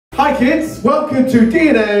Hi kids, welcome to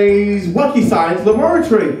DNA's Wacky Science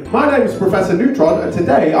Laboratory. My name is Professor Neutron and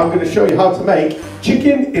today I'm going to show you how to make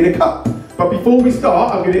chicken in a cup. But before we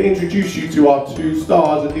start, I'm going to introduce you to our 2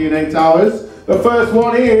 stars of DNA Towers. The first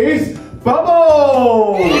one is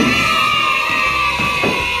Bubbles!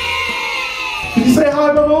 Can you say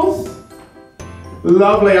hi, Bubbles?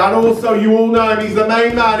 Lovely, and also you all know him, he's the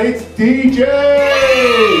main man, it's DJ!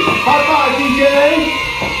 High five,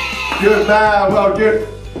 DJ! Good man, well good.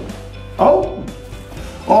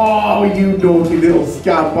 Oh, you naughty little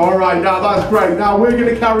scamp. All right, now that's great. Now we're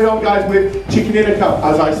going to carry on, guys, with chicken in a cup,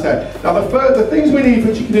 as I said. Now the things we need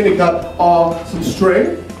for chicken in a cup are some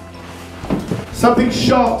string, something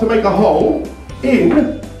sharp to make a hole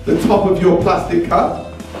in the top of your plastic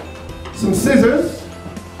cup, some scissors,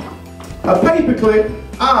 a paper clip,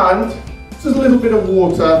 and just a little bit of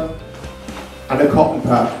water and a cotton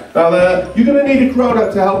pad. Now you're going to need a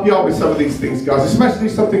grown-up to help you out with some of these things, guys, especially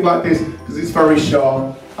something like this because it's very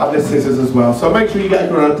sharp, and the scissors as well. So make sure you get a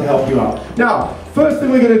grown-up to help you out. Now, first thing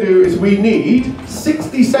we're going to do is we need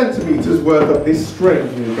 60 centimeters worth of this string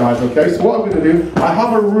here, guys, okay? So what I'm going to do, I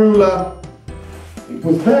have a ruler. It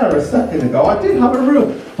was there a second ago. I did have a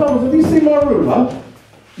ruler. Bubbles, have you seen my ruler?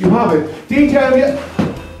 You have it. DJ, have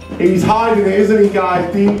you? He's hiding it, isn't he,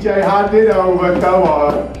 guys? DJ, hand it over, come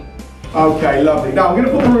on. Okay, lovely. Now, I'm going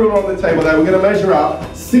to put the ruler on the table there. We're going to measure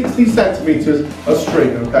out 60 centimeters of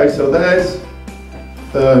string, okay? So there's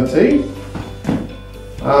 30.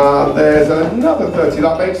 And there's another 30.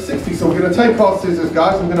 That makes 60. So we're going to take our scissors,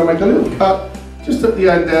 guys. I'm going to make a little cut just at the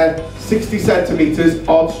end there. 60 centimeters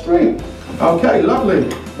of string. Okay, lovely.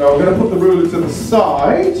 Now, we're going to put the ruler to the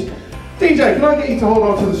side. DJ, can I get you to hold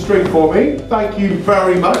on to the string for me? Thank you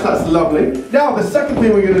very much. That's lovely. Now, the second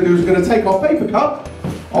thing we're going to do is we're going to take our paper cup,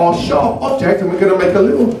 our sharp object, and we're going to make a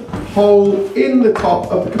little hole in the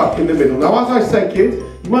top of the cup in the middle. Now, as I said, kids,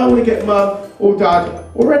 you might want to get mum or dad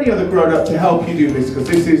or any other grown-up to help you do this because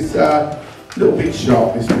this is a little bit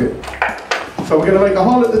sharp, this bit. So we're going to make a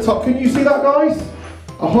hole at the top. Can you see that, guys?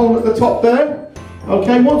 A hole at the top there.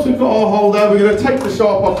 Okay, once we've got our hole there, we're going to take the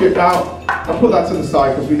sharp object out and put that to the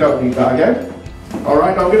side because we don't need that again.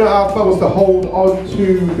 Alright, now I'm going to ask Bubbles to hold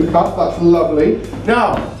onto the cup, that's lovely.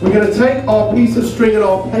 Now, we're going to take our piece of string and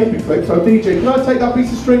our paper clip. So DJ, can I take that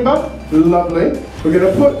piece of string back? Lovely. We're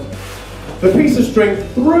going to put the piece of string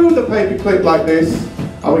through the paper clip like this,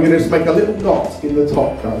 and we're going to just make a little knot in the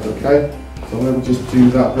top, guys, okay? So let me just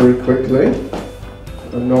do that very quickly.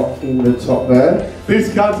 A knot in the top there.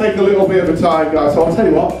 This can take a little bit of a time, guys, so I'll tell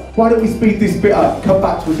you what, why don't we speed this bit up? Come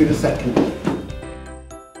back to us in a second.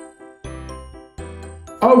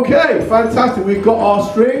 Okay, fantastic. We've got our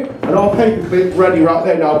string and our paper clip ready right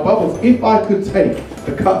there. Now, Bubbles, if I could take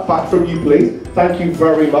the cut back from you, please. Thank you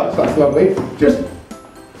very much. That's lovely. Just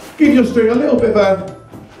give your string a little bit of a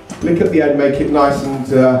lick at the end, make it nice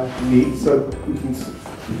and neat so we can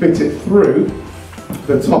fit it through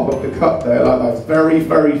the top of the cup there like that. It's very,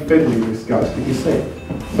 very fiddly, this, guys. Can you see?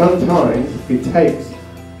 Sometimes it takes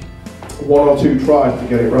 1 or 2 tries to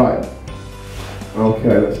get it right.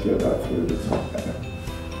 Okay, let's get that through the top there.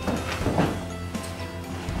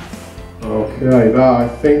 Okay, now I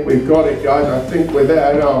think we've got it, guys. I think we're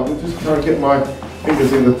there. Now I'm just trying to get my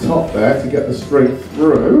fingers in the top there to get the string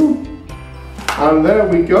through. And there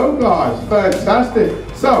we go, guys.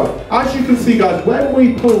 Fantastic. So, as you can see, guys, when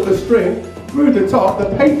we pull the string through the top,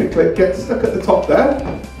 the paper clip gets stuck at the top there.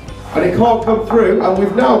 And it can't come through. And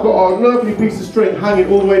we've now got our lovely piece of string hanging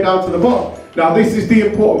all the way down to the bottom. Now, this is the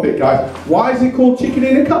important bit, guys. Why is it called chicken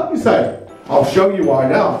in a cup, you say? I'll show you why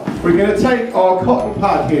now. We're going to take our cotton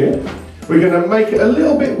pad here. We're going to make it a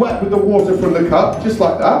little bit wet with the water from the cup, just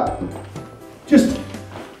like that. Just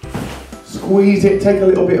squeeze it, take a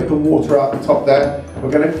little bit of the water out the top there.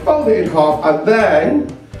 We're going to fold it in half, and then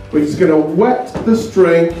we're just going to wet the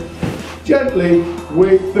string gently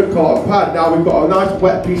with the cotton pad. Now we've got a nice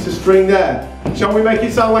wet piece of string there. Shall we make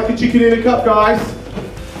it sound like a chicken in a cup, guys?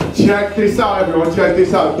 Check this out, everyone. Check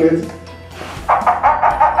this out, kids.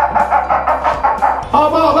 How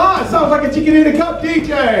about that? Sounds like a chicken in a cup,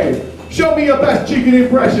 DJ. Show me your best chicken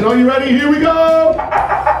impression. Are you ready? Here we go.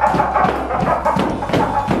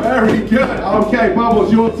 Very good. Okay,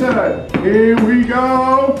 Bubbles, your turn. Here we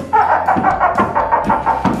go.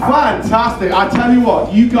 Fantastic. I tell you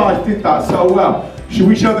what, you guys did that so well. Should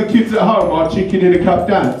we show the kids at home our chicken in a cup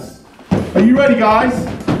dance? Are you ready, guys?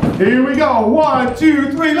 Here we go. 1,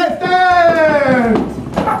 2, 3, let's dance!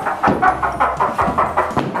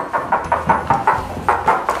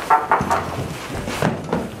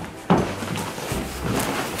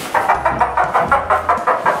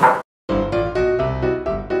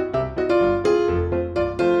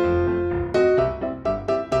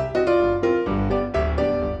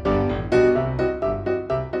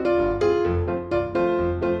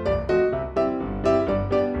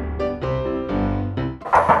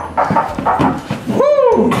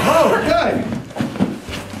 Woo! Okay.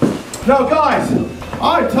 Now guys,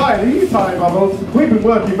 I'm tired. Are you tired, Bubbles? We've been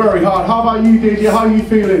working very hard. How about you, DJ? How are you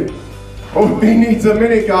feeling? Oh, he needs a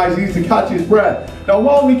minute, guys. He needs to catch his breath. Now,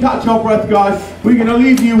 while we catch our breath, guys, we're going to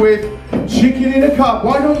leave you with chicken in a cup.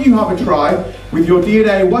 Why don't you have a try with your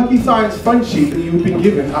DNA Wacky Science fun sheet that you've been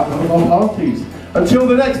given at one of our parties? Until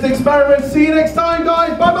the next experiment, see you next time,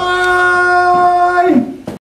 guys. Bye-bye!